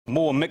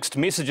More mixed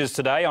messages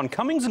today on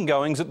comings and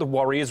goings at the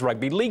Warriors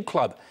Rugby League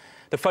Club.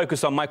 The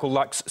focus on Michael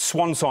Luck's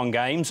swan song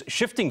games,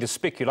 shifting to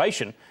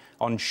speculation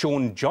on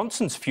Shaun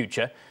Johnson's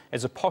future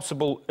as a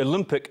possible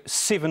Olympic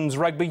 7's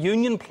rugby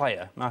union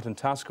player. Martin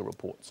Tasker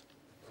reports.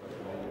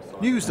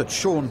 News that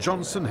Shaun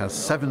Johnson has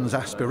 7's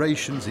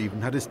aspirations even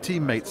had his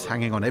teammates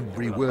hanging on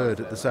every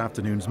word at this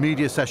afternoon's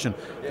media session,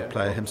 the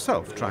player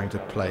himself trying to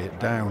play it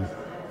down.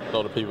 A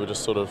lot of people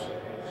just sort of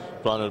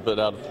blown it a bit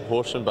out of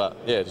proportion, but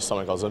yeah, just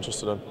something I was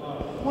interested in.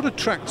 What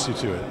attracts you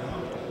to it?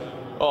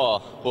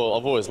 Oh, well,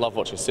 I've always loved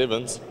watching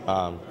 7's.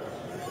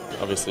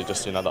 Obviously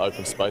just, the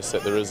open space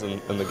that there is in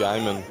the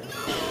game, and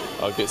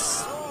I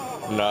guess,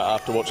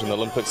 after watching the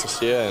Olympics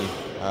this year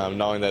and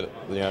knowing that,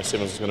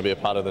 7's is going to be a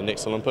part of the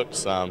next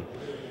Olympics,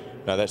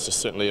 that's just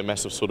certainly a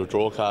massive sort of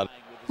draw card.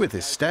 With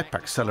his step,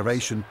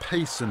 acceleration,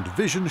 pace and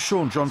vision,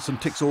 Shaun Johnson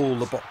ticks all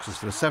the boxes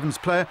for a 7's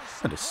player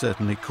and has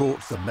certainly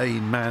caught the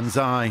main man's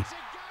eye.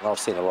 I've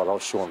seen a lot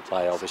of Shaun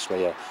play,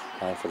 obviously,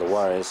 playing for the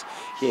Warriors.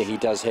 Yeah, he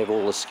does have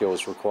all the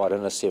skills required in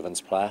a 7's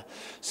player,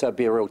 so it'd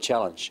be a real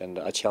challenge, and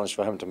a challenge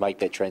for him to make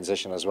that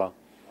transition as well.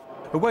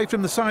 Away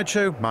from the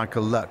sideshow,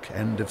 Michael Luck,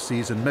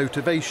 end-of-season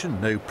motivation,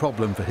 no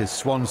problem for his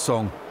swan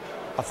song.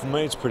 For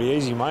me, it's pretty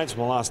easy, mate. It's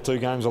my last 2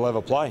 games I'll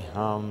ever play.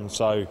 I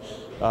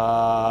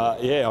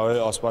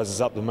suppose it's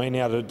up to me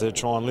now to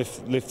try and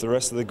lift the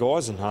rest of the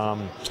guys and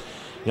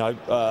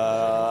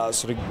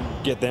sort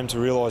of get them to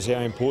realise how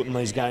important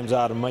these games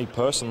are to me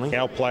personally.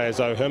 Our players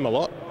owe him a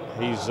lot.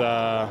 He's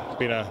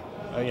been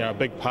a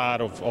big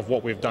part of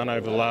what we've done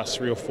over the last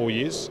 3 or 4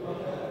 years.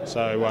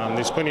 So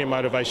there's plenty of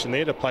motivation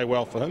there to play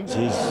well for him.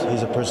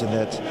 He's a person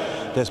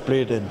that's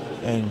bled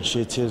and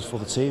shed tears for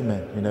the team,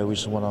 and we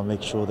just want to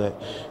make sure that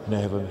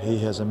he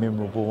has a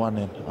memorable one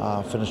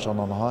and finish on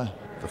a high.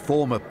 The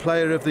former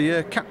Player of the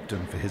Year,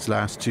 captain for his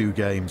last 2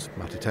 games.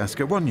 Martin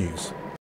Tasker, One News.